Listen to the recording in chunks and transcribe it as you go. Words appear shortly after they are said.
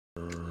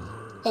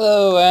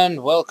Hello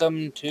and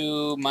welcome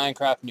to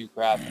Minecraft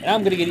Newcraft, and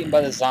I'm gonna get eaten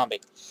by this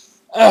zombie.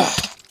 Ugh.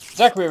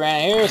 Zachary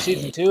ran here,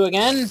 Season 2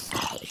 again.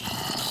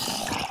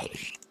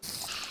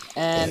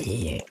 And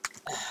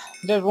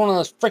there's one of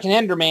those freaking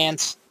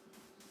Endermans.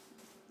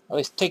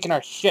 Always taking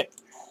our shit.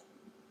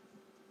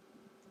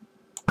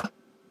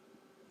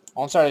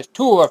 Oh, I'm sorry, there's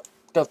two of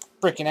the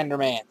freaking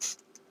Endermans.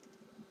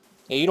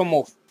 Yeah, you don't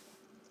move.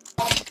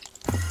 There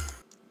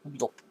you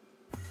go.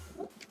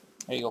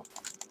 There you go.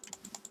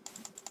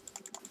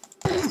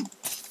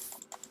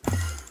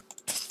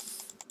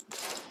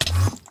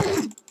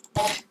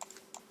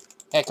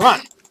 Hey, come on!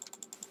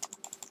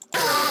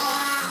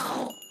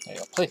 There you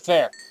go, play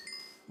fair.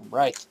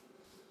 Right.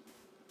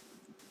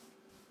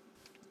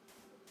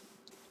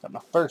 Got my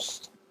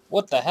first.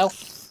 What the hell?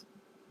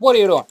 What are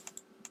you doing?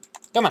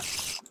 Come on.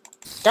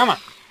 Come on.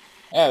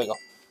 There we go.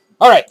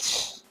 Alright.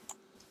 So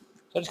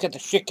I just got the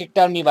shit kicked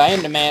out of me by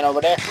Enderman over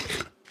there.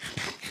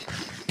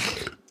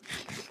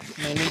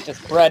 I'm gonna eat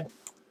this bread.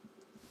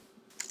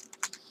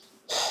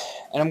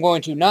 And I'm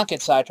going to not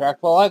get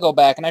sidetracked while I go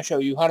back and I show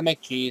you how to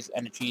make cheese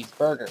and a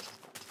cheeseburger.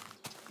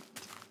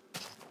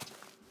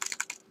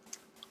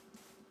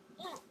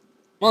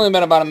 Only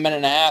been about a minute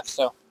and a half,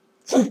 so...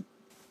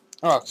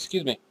 Oh,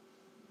 excuse me.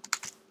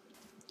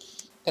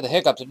 Got the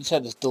hiccups. I just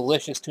had this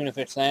delicious tuna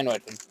fish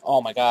sandwich, and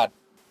oh my god.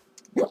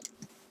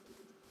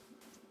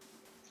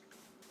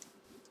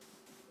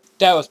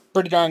 That was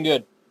pretty darn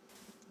good.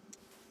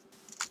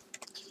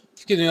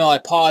 Excuse me while I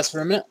pause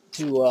for a minute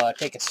to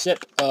take a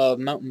sip of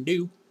Mountain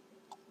Dew.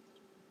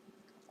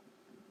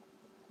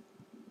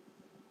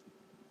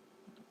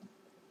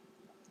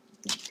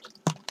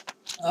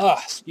 Ah,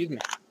 excuse me.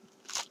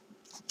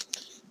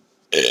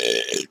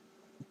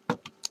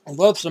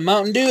 Love some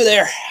Mountain Dew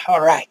there.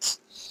 Alright.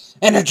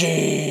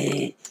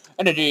 Energy!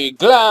 Energy!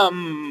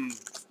 Glam!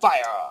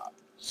 Fire!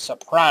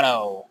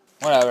 Soprano!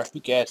 Whatever. Who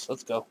cares?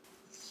 Let's go.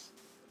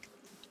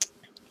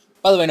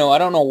 By the way, no, I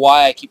don't know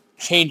why I keep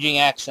changing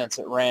accents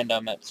at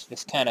random. It's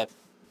just kind of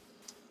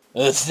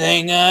a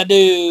thing I do,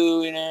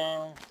 you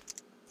know.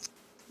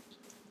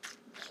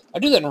 I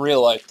do that in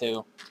real life,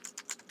 too.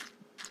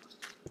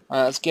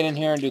 Alright, let's get in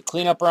here and do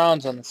cleanup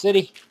rounds on the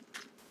city.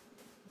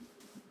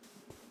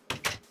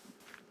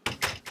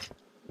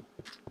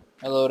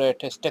 Hello there,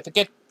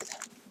 certificate.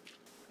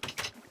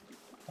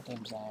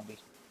 Goddamn zombie.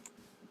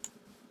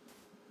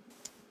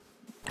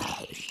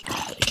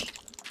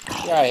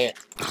 Get out of here.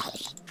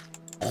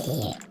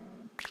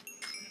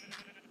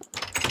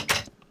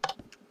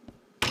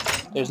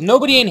 There's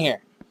nobody in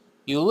here.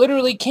 You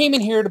literally came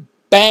in here to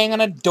bang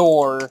on a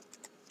door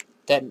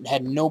that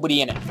had nobody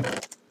in it.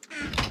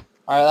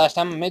 Alright, last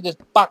time I made this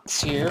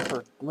box here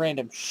for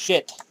random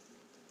shit.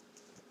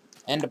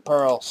 End of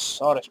pearls.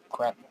 All this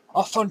crap.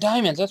 Oh, 4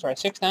 diamonds. That's right.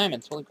 6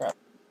 diamonds. Holy crap.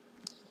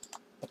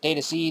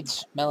 Potato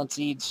seeds. Melon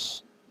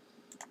seeds.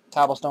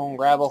 Cobblestone.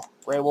 Gravel.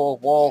 Gray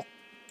wool.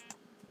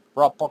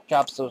 Raw pork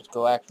chops. Those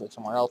go actually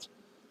somewhere else.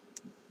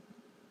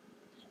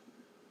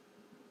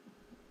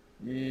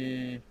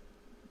 Yeah,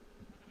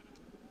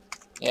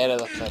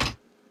 that looks like...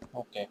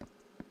 Okay.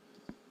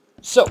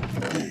 So,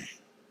 we're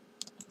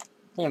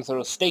going to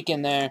throw a steak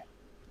in there.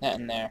 That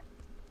in there.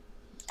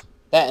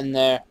 That in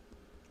there.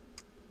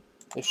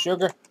 The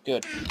sugar?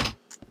 Good.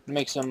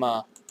 Make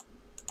some,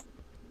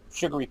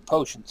 sugary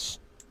potions.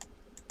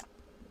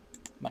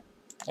 Come on.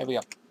 There we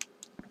go.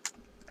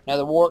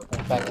 Another wart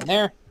goes back in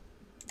there.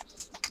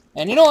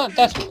 And you know what?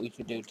 That's what we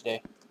should do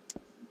today.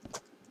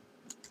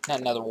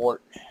 Not another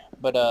wart.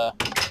 But,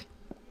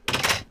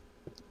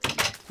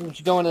 we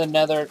should go into the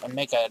nether and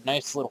make a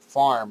nice little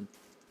farm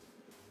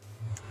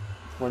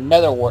where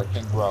nether wart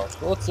can grow.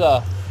 So let's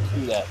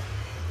do that.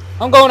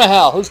 I'm going to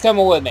hell. Who's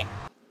coming with me?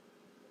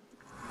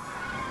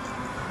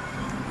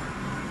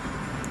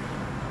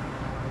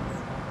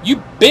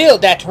 You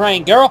build that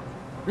terrain, girl.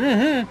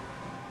 Mm-hmm.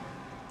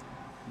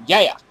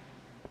 Yeah.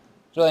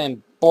 It's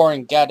really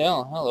boring.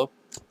 Goddamn. Hello.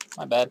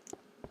 My bad.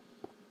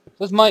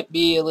 This might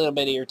be a little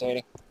bit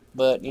irritating,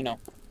 but you know,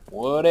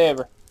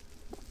 whatever.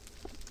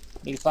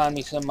 Need to find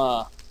me some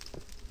I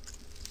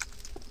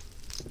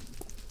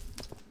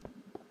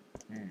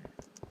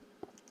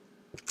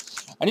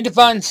need to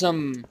find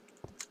some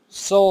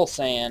soul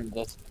sand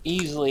that's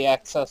easily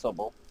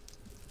accessible.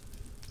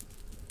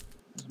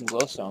 There's some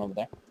glowstone over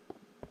there.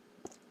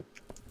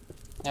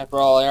 After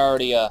all, I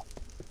already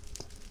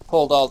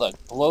pulled all the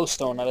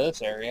glowstone out of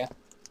this area.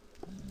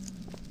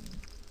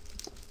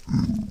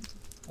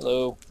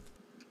 Hello.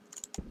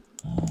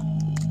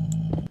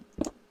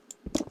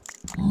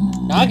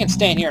 Now I can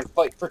stand here and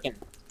fight frickin'...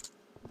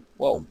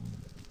 Whoa.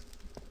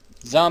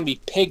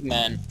 Zombie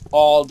pigmen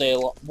all day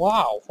long.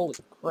 Wow, holy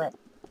crap.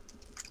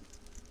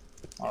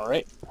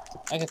 Alright.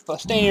 I can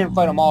stand here and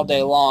fight them all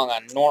day long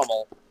on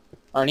normal.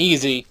 Or on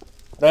easy.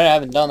 But I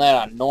haven't done that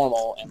on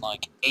normal in,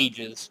 like,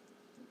 ages.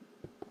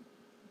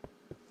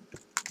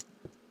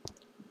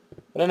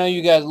 But I know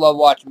you guys love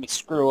watching me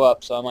screw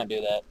up, so I might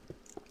do that.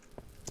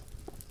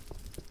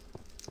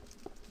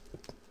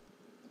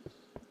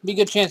 Be a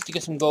good chance to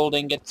get some gold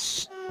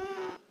ingots.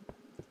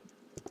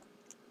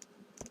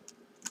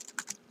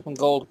 Some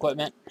gold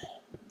equipment.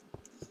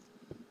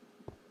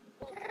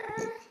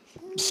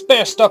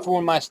 Spare stuff for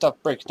when my stuff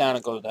breaks down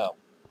and goes out.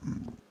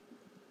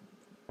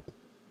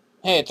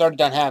 Hey, it's already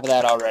done half of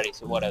that already,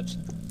 so whatevs.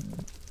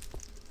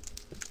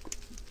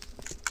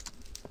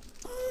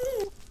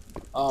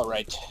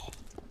 Alright.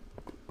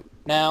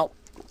 Now,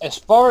 as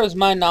far as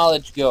my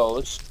knowledge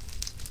goes,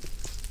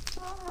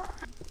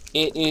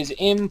 it is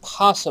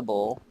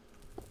impossible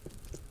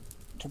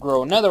to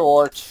grow nether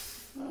wart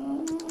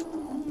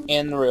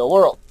in the real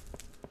world.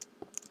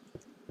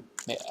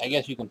 I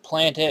guess you can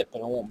plant it, but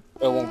it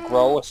won't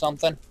grow or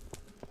something.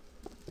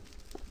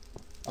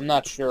 I'm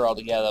not sure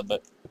altogether,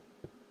 but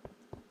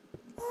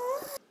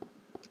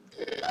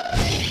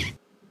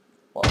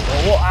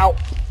whoa, ow!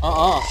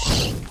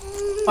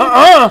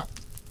 I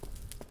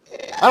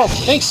don't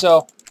think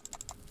so.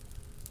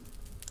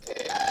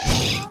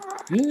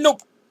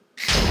 Nope.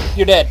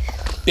 You're dead,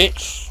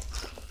 bitch.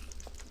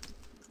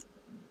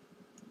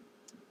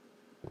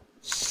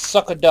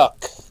 Suck a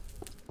duck.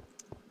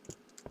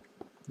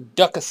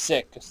 Duck a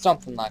sick, or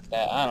something like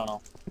that. I don't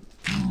know.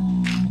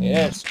 Okay,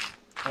 there's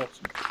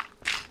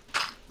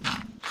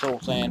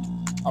soul sand.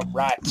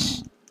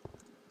 Alright.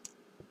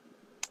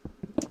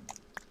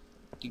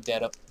 Dig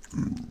that up.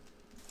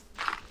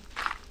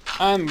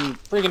 I'm a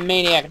freaking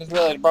maniac. I just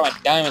realized I brought my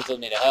diamonds with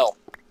me to hell.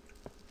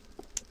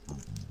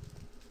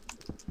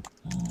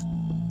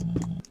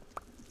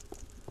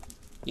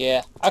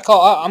 Yeah,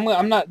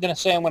 I'm not gonna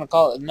say I'm gonna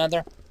call it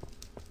nether.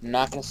 I'm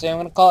not gonna say I'm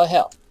gonna call it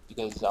hell,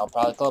 because I'll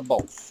probably call it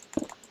both.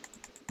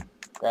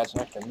 Grab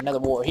some extra nether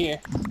wart here.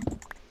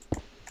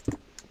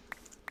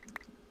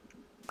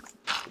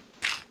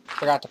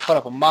 Forgot to put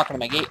up a marker on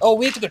my gate. Oh,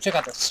 we have to go check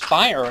out the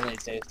spire one of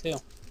these days, too.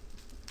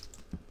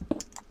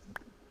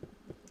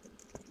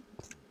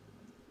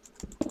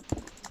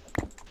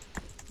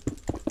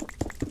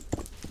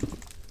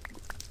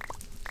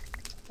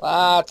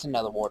 Lots of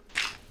nether wart.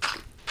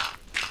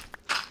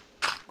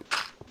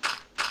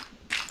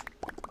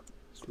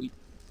 Sweet.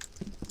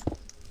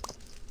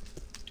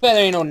 Too bad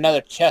there ain't no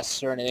nether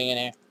chests or anything in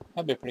here.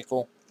 That'd be pretty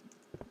cool.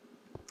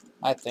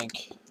 I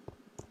think.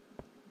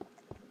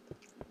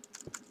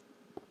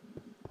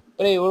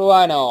 But hey, what do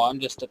I know? I'm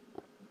just a...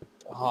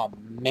 Oh,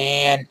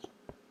 man.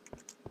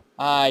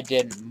 I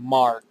didn't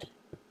mark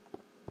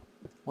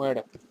where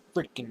the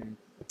freaking...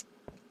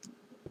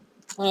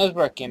 Oh, that's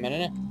where I came in,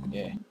 isn't it?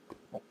 Yeah.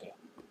 Okay.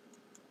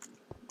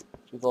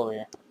 Let's go over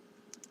here.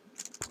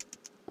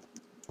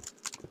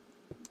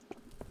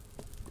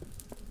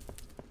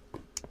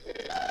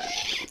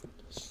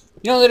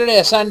 You know, the other day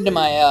I signed into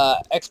my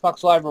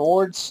Xbox Live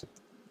rewards,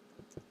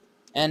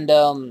 and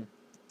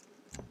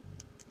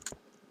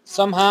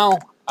somehow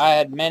I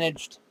had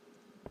managed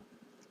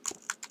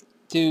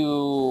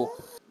to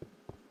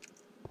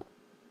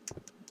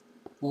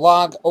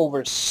log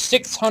over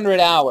 600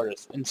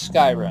 hours in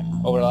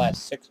Skyrim over the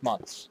last 6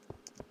 months.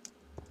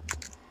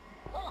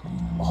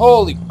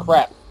 Holy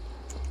crap.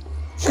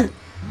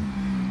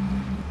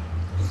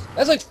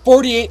 That's like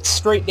 48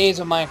 straight days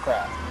of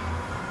Minecraft.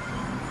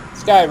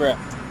 Skyrim.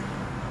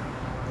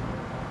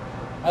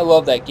 I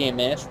love that game,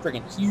 man. It's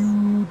freaking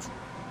huge.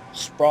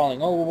 Sprawling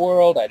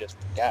overworld. I just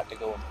got to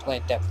go and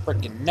plant that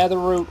freaking nether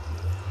root.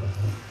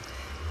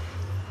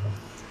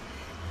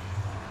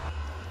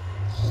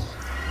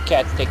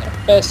 Cat's taking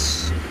a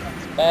piss.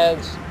 That's bad.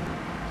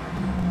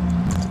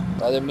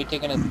 Rather than me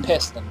taking a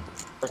piss than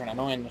freaking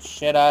annoying the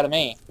shit out of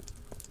me.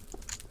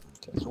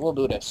 Okay, so we'll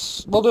do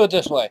this. We'll do it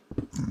this way.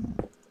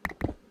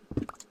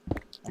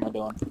 What am I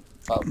doing?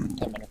 About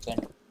 10 minutes in.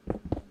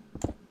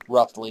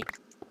 Roughly.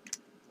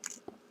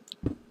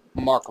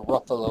 Mark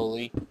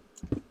Ruffalo-ly.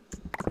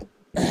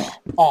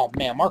 Oh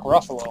man, Mark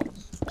Ruffalo.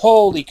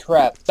 Holy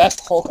crap.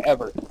 Best Hulk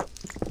ever.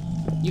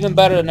 Even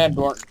better than Ed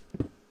Norton.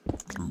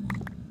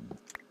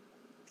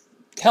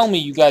 Tell me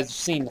you guys have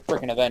seen the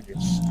freaking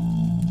Avengers.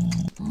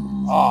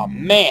 Oh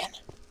man.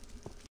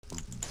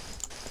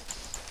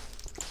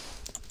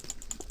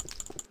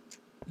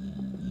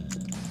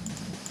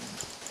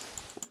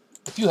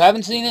 If you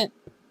haven't seen it,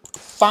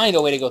 find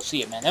a way to go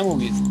see it, man. That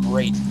movie is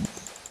great.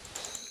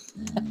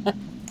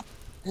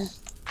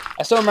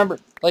 I still remember,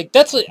 like,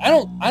 that's like,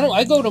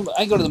 I go to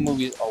the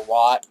movies a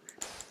lot.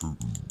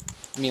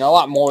 I mean, a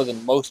lot more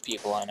than most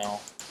people I know.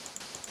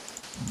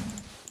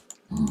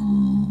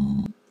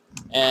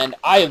 And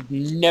I have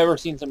never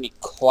seen somebody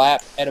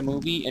clap at a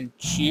movie and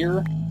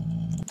cheer.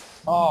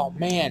 Oh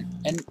man,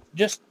 and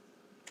just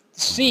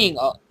seeing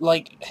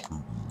like,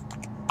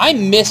 I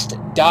missed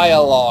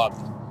dialogue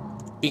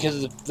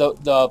because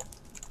the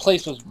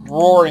place was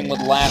roaring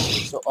with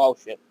laughter. So, oh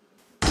shit.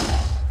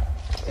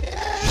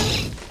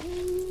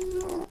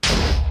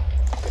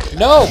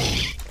 No!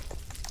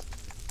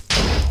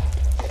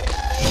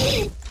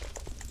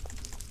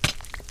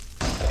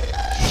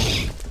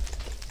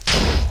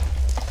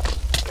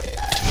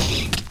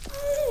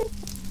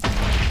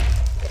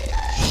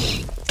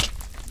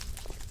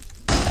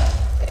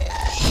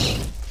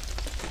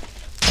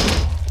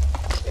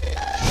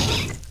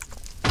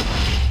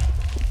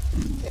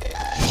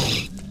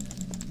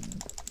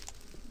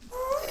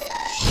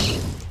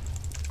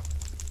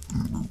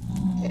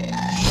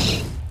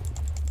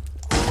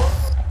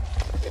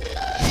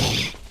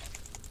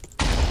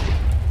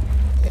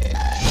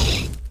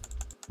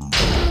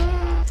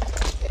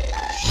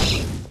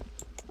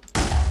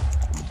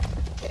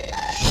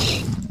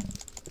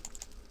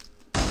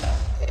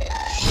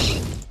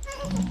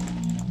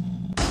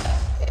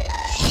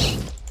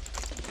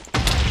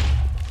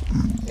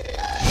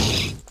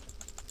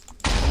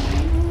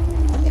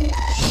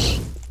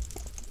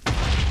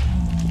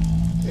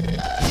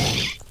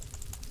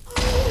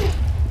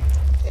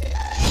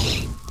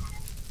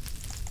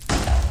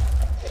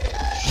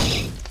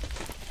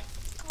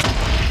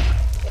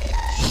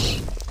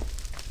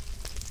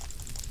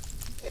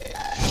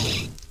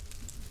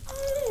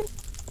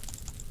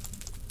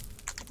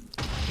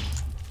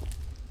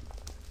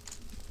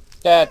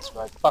 That's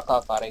right. Fuck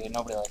off out of here.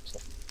 Nobody likes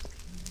it.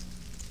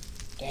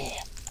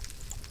 Damn.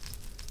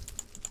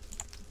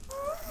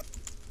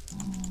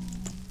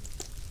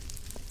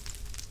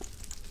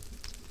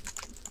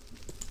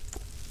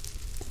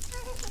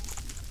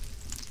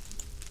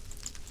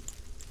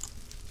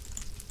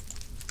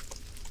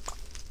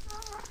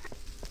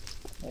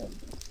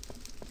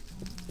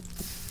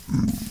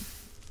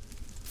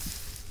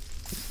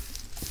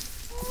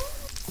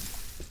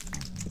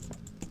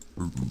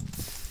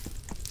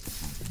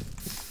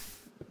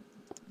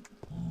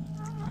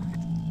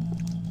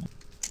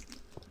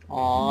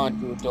 Aw,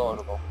 you're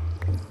adorable.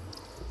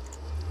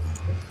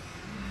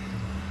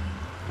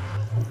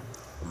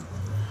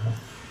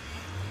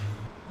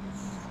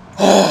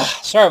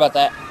 Sorry about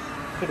that.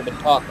 Should have been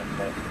talking,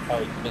 but I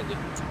was busy.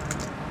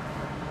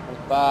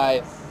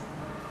 25.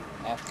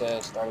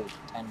 After started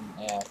at 10.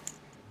 Yeah.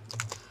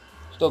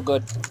 Still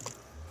good.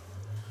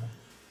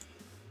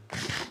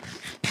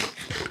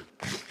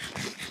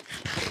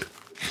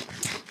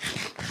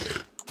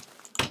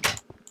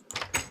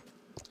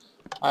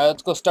 Alright,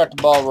 let's go start the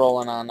ball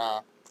rolling on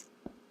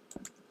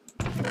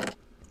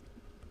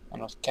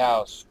those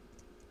cows.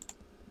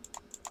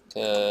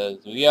 Cause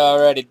we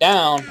already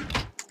down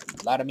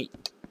a lot of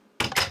meat.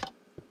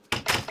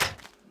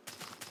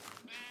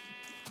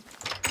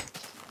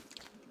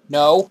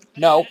 No,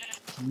 no,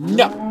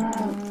 no,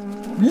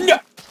 no!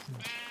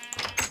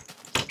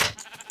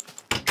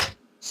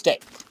 Stay.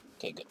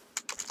 Okay, good.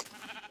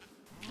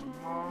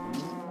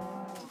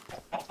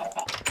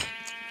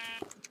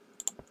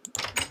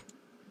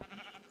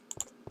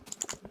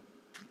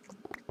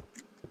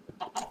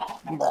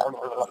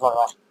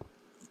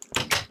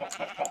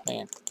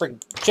 Man,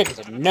 freaking chickens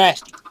are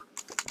nasty.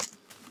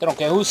 They don't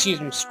care who sees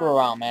them screw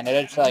around, man.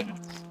 They're just like,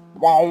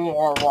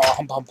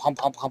 hump, hump, hump,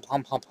 hump, hump,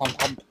 hump, hump,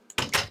 hump, hump.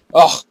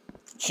 Ugh,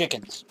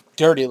 chickens,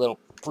 dirty little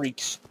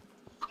freaks.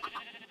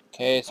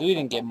 Okay, so we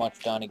didn't get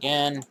much done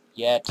again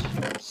yet.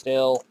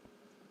 Still,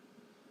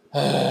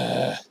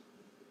 15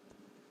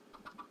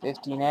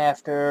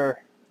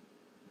 after.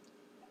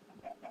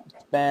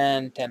 It's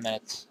been 10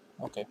 minutes.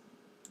 Okay.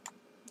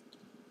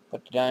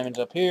 Put the diamonds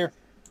up here.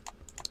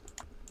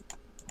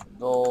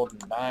 Gold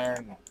and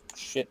iron and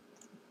shit.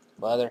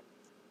 Leather.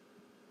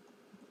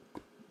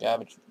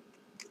 Garbage.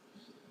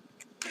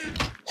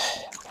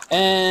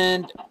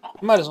 And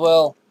might as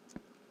well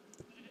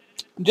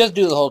just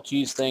do the whole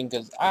cheese thing,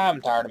 because I'm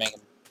tired of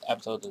making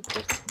episodes of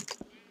just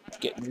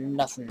getting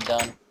nothing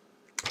done.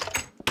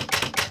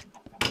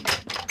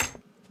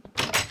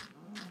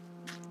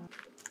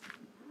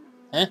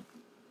 Huh?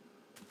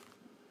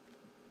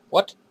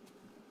 What?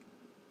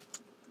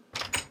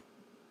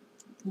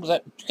 What was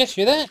that? Did you guys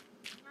hear that?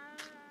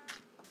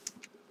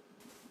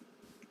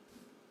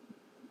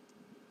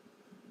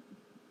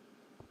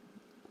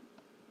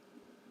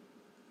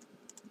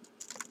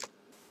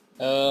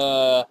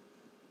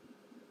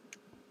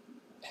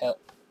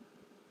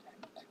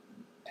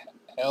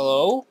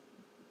 Hello?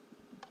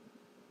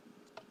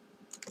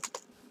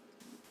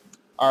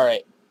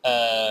 Alright,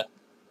 that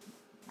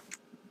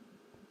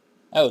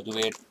was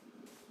weird.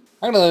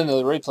 I'm gonna listen to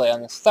the replay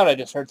on this. Thought I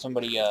just heard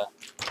somebody,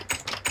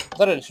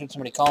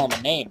 call him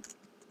a name.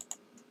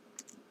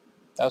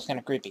 That was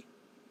kinda creepy.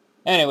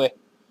 Anyway,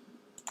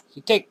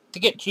 to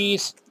get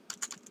cheese,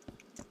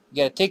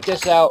 you gotta take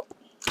this out.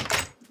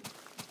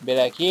 Be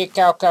like, here,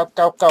 cow, cow,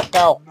 cow, cow,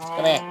 cow.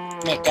 Come here,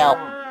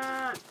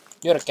 cow.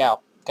 You're a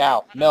cow.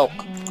 Cow. Milk.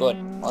 Good.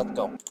 Let's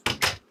go.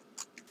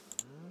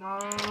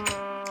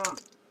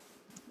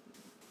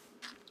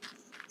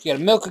 You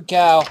gotta milk a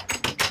cow.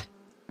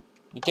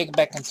 You take it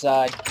back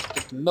inside.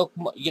 Get the milk.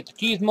 You get the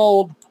cheese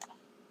mold.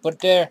 Put it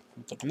there.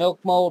 Put the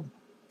milk mold.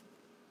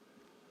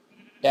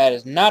 That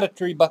is not a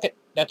tree bucket.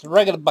 That's a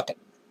regular bucket.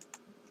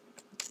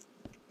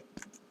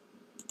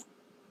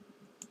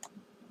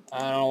 I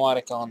don't know why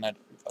they call them that.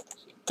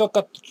 You cook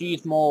up the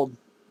cheese mold.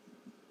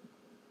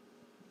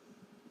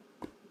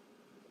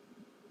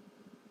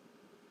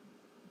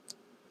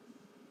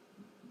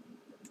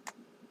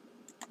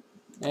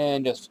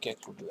 And just for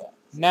kicks, we'll do that.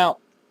 Now,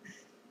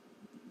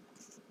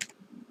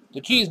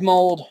 the cheese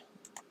mold.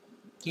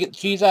 To get the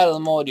cheese out of the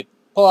mold, you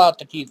pull out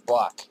the cheese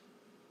block.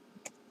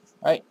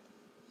 Right?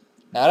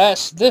 Now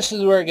this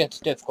is where it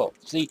gets difficult.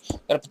 See,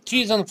 gotta put the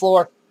cheese on the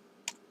floor.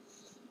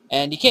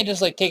 And you can't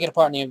just like take it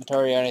apart in the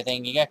inventory or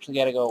anything. You actually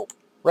gotta go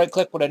right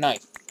click with a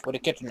knife, with a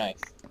kitchen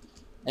knife.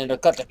 And it'll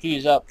cut the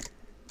cheese up.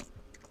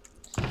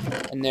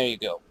 And there you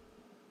go.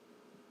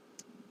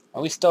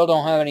 And we still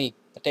don't have any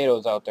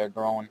potatoes out there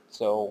growing,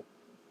 so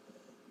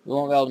we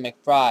won't be able to make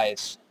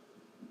fries.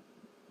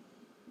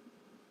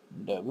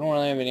 And, we don't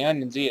really have any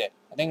onions either.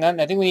 I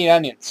think we need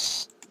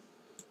onions.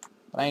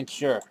 But I ain't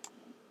sure.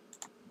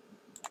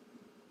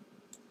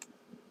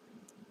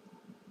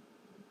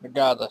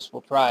 Regardless,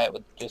 we'll try it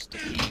with just the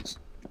cheese.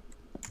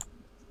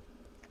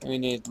 We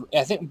need,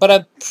 but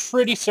I'm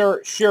pretty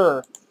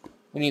sure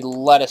we need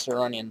lettuce or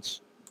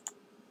onions.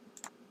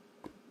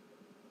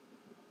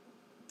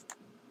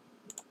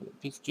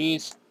 Piece of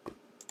cheese.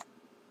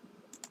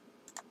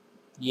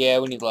 Yeah,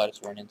 we need lettuce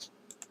or onions.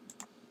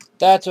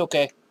 That's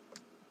okay.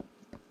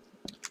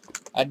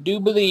 I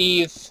do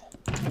believe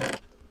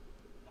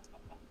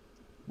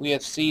we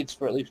have seeds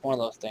for at least one of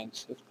those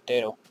things. It's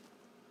potato.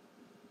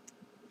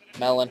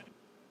 Melon.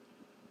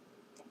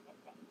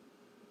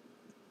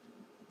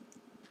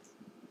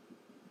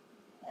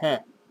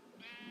 Huh.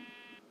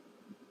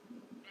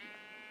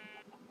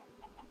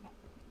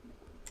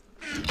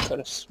 Could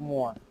have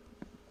sworn.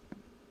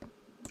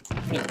 I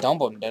didn't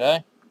dump them, did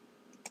I?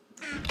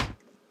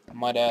 I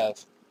might have.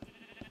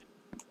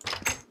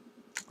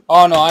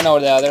 Oh no, I know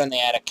where they are. They're in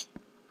the attic.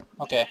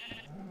 Okay.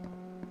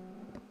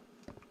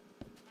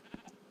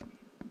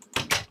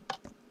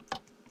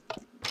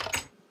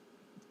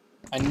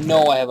 I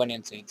know I have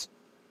onion seeds.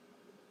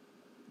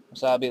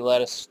 Wasabi,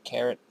 lettuce,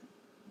 carrot,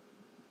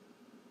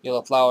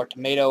 yellow flower,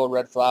 tomato,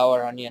 red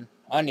flower, onion.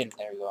 Onion,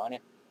 there you go,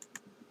 onion.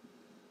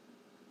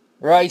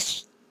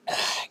 Rice,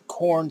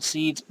 corn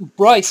seeds.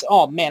 Rice,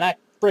 oh man, I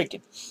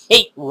freaking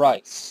hate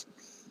rice.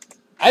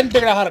 I haven't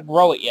figured out how to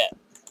grow it yet.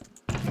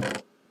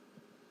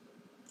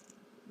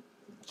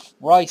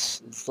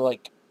 Rice is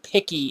like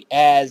picky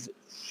as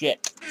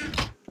shit.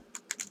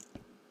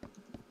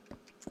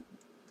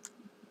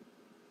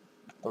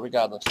 But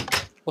regardless,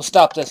 we'll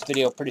stop this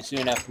video pretty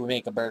soon after we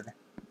make a burger.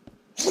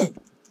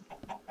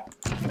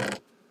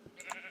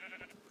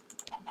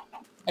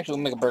 Actually, we'll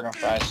make a burger and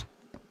fries.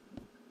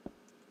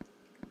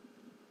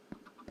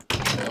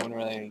 No one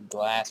really need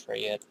glass for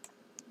it yet.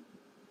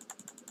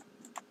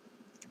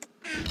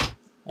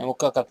 And we'll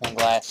cook up some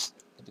glass.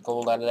 Get the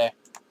gold out of there.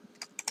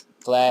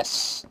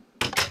 Glass.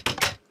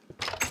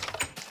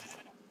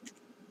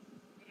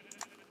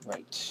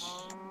 Right.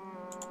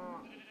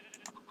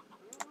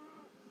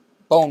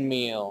 Bone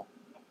meal.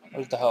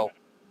 Where's the hoe?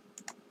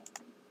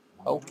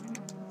 Hoe?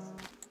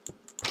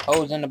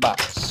 Hoe's in the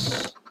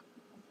box.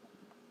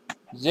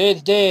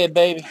 Zed's dead,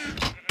 baby.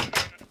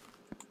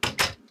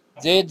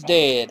 Zed's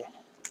dead.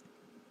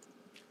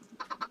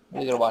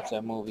 We gotta watch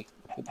that movie.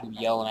 People keep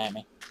yelling at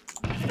me.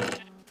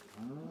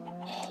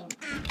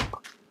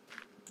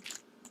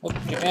 Oh,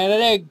 chicken and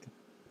an egg.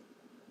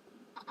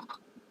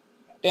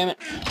 Damn it.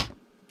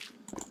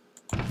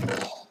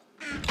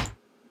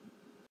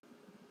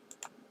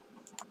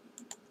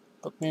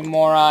 Cook me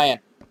more iron.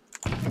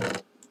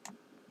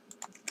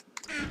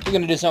 We're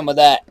gonna do something with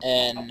that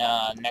in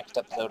next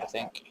episode, I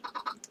think.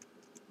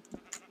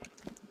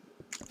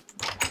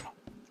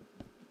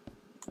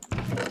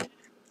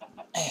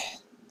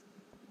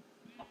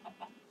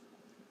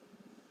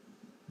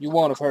 You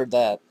won't have heard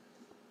that.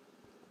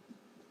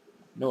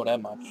 Know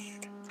that much.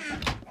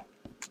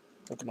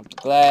 Looking up the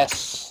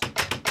glass.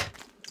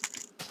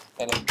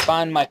 Gotta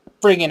find my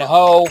friggin'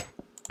 hoe.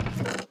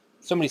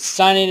 Somebody's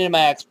signing in my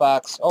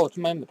Xbox. Oh, it's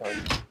in my inventory.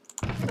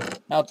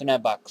 Now it's in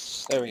that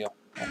box. There we go.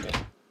 Okay.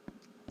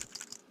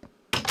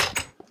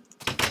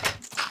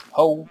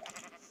 Hoe.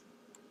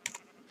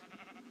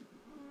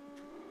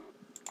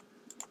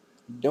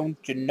 Don't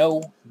you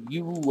know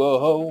you a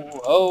hoe,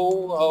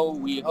 ho, ho,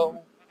 we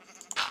ho.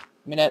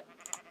 Give me that.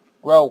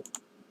 Grow.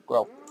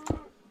 Grow.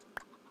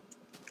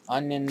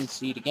 Onion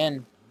seed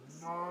again.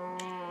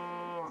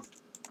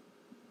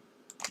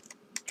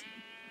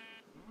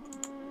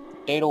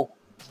 Potato.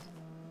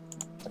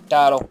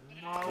 Potato.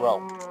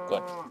 Grow.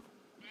 Good.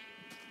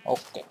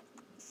 Okay.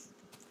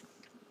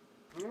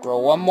 Grow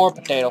one more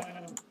potato.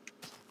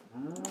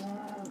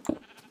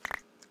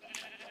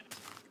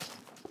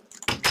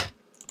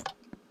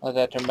 Let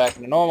that turn back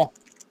into normal.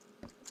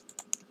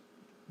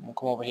 We'll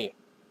come over here.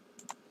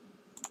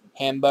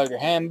 Hamburger,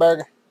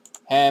 hamburger,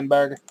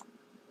 hamburger.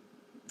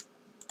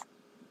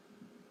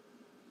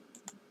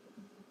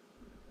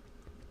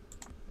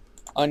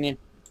 Onion.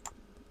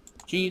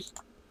 Cheese.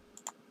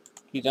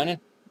 Cheese, onion.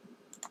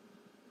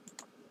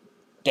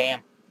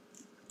 Damn.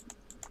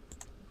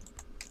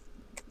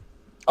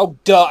 Oh,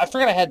 duh. I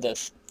forgot I had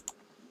this.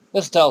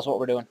 This will tell us what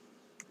we're doing.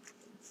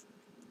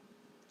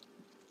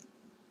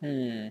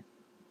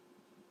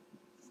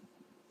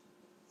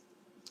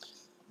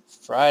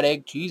 Fried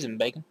egg, cheese, and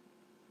bacon.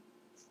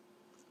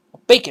 Oh,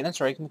 bacon, that's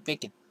right. Give me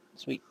bacon.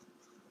 Sweet.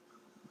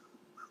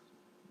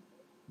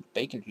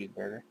 Bacon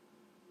cheeseburger.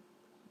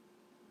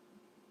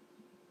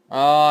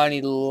 Oh, I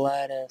need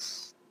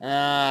lettuce.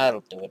 Ah,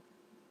 that'll do it.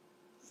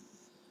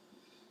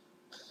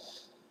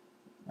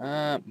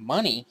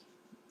 Money?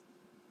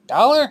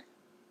 $1?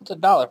 What's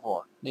 $1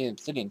 for? The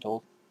obsidian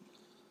tool.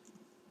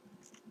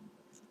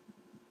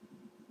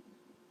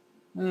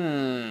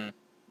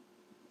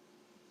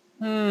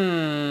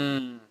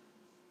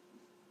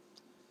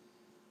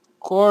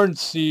 Corn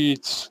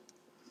seeds.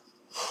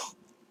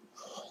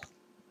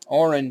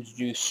 Orange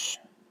juice.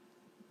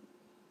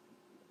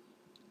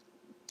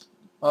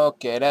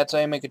 Okay, that's how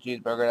you make a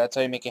cheeseburger. That's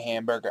how you make a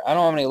hamburger. I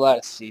don't have any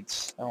lettuce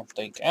seeds. I don't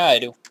think. Ah, I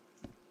do.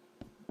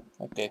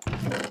 Okay.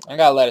 I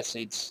got lettuce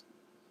seeds.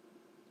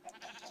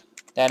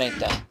 That ain't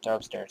them. They're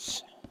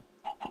upstairs.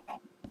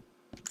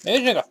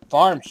 Maybe it's like a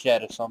farm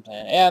shed or something.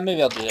 Yeah,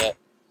 maybe I'll do that.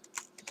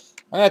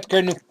 I'm gonna have to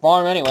create a new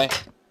farm anyway.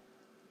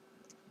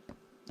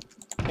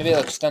 Maybe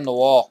I'll extend the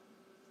wall.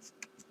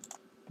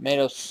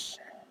 Tomatoes.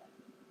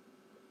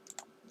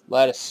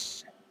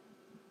 Lettuce.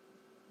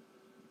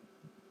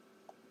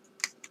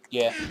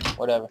 Yeah,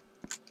 whatever.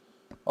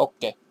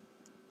 Okay.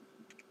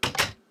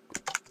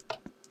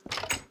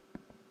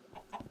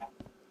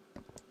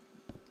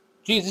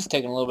 Geez, this is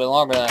taking a little bit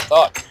longer than I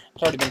thought.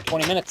 It's already been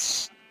 20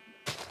 minutes.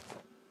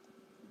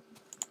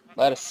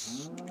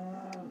 Lettuce.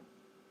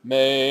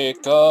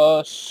 Make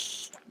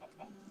us.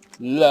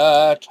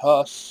 Let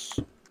us.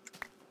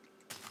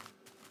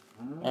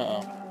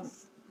 Uh-oh.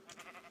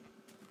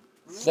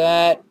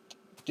 That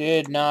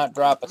did not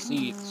drop a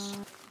seeds.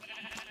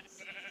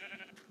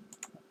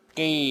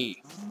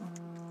 Okay.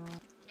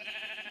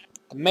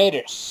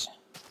 Tomatoes.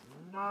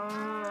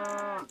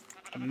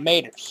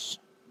 Tomatoes.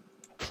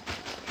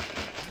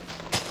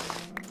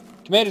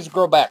 Tomatoes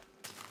grow back.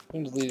 We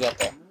can just leave that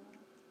there.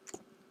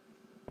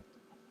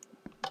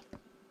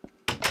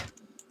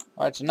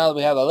 Alright, so now that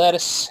we have the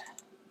lettuce,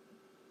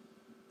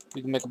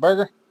 we can make a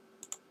burger.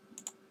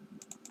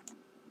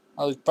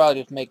 I'll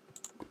probably just make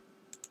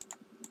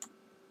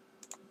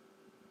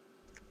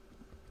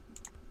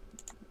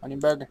onion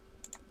burger.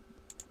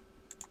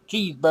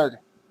 Cheeseburger.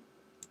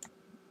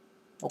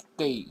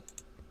 Okay.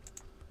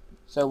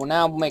 So we'll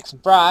now make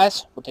some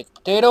fries. We'll take a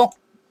potato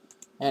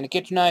and a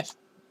kitchen knife.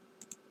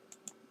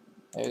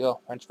 There you go,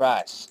 French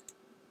fries.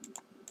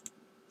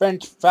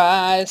 French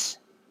fries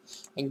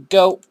and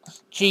goat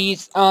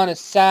cheese on the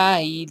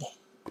side.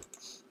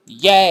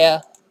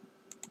 Yeah.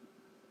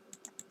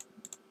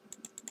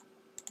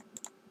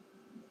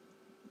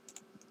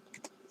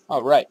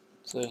 Alright,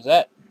 so there's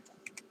that.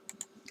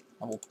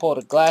 And we'll pull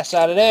the glass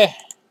out of there.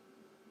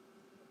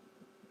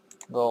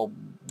 Go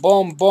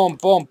boom, boom,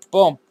 boom,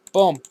 boom,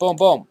 boom, boom,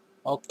 boom.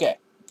 Okay.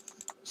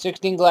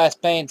 16 glass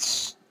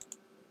panes.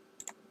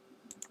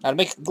 Now to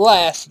make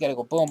glass, you gotta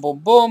go boom, boom,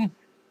 boom.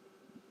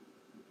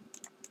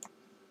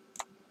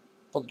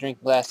 Pull the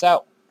drink glass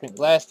out. Drink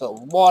glass, fill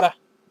it with water.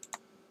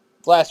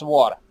 Glass of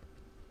water.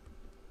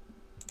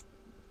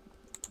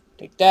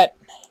 Take that,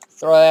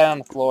 throw that on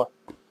the floor.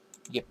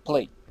 You get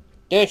plate.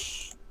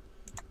 Dish.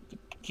 Get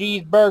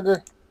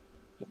cheeseburger.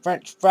 Get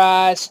French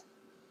fries.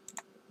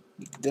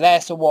 Get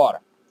glass of water.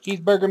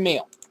 Cheeseburger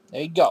meal.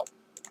 There you go.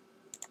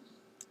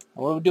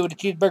 And what do we do with the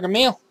cheeseburger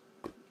meal?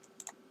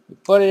 We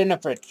put it in the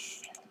fridge.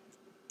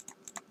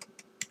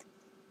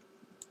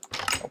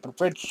 Open the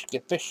fridge,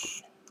 get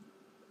fish.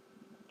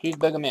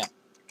 Cheeseburger meal.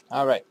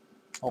 Alright.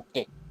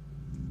 Okay.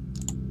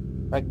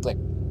 Right click.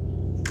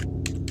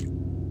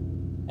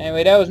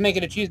 Anyway, that was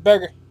making a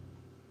cheeseburger.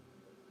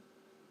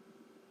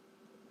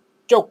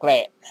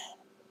 Chocolate.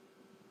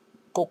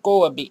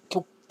 Cacao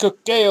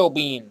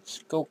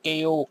beans.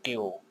 Coquio.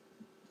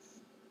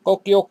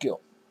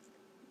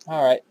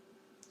 Alright.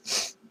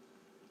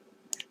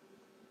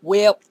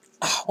 Well,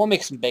 we'll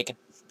make some bacon.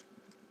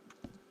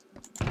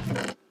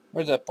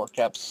 Where's that pork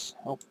chops?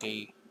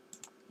 Okay.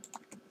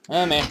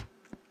 Oh man.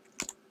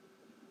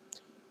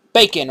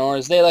 Bacon, or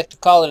as they like to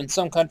call it in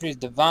some countries,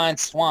 divine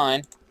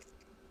swine.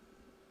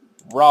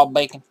 Raw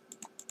bacon.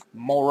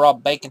 More raw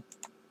bacon.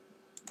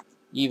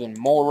 Even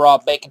more raw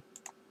bacon.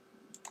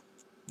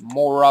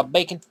 More raw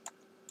bacon.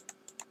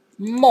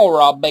 More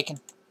raw bacon.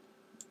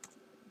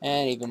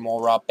 And even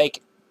more raw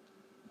bacon.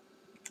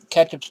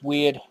 Ketchup's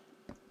weird.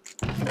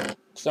 For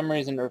some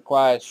reason it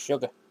requires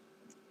sugar. Do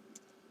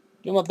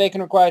you know what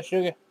bacon requires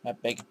sugar?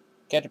 Not bacon.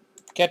 Ketchup.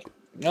 Ketchup.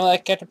 You know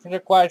that ketchup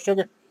requires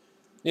sugar?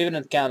 Leave it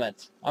in the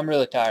comments. I'm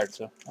really tired,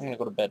 so I'm gonna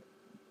go to bed.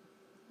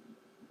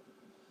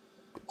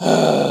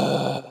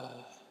 Alright,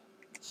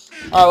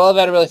 well, I've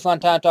had a really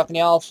fun time talking to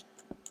y'all.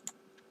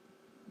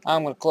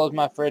 I'm gonna close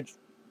my fridge.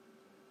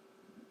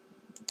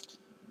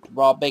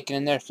 Raw bacon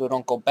in there so it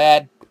don't go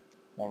bad.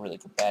 Won't really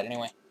go bad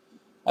anyway.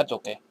 That's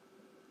okay.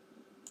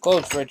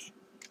 Close fridge.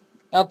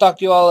 I'll talk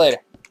to you all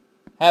later.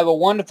 Have a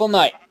wonderful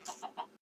night.